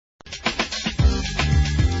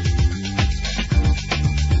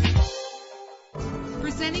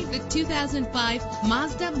2005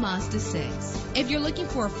 Mazda MAZDA6. If you're looking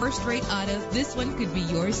for a first-rate auto, this one could be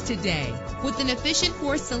yours today. With an efficient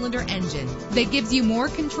 4-cylinder engine that gives you more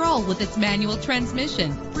control with its manual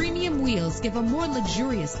transmission, premium wheels give a more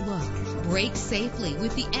luxurious look. Brake safely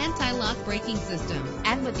with the anti-lock braking system.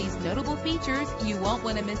 And with these notable features, you won't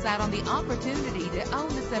want to miss out on the opportunity to own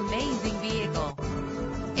this amazing vehicle.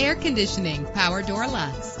 Air conditioning, power door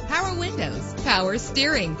locks, power windows, power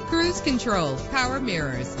steering, cruise control, power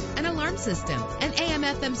mirrors, an alarm system, an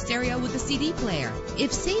AM/FM stereo with a CD player.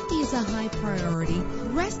 If safety is a high priority,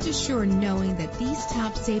 rest assured knowing that these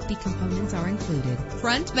top safety components are included: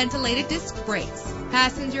 front ventilated disc brakes,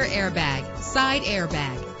 passenger airbag, side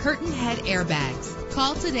airbag, curtain head airbags.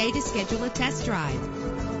 Call today to schedule a test drive.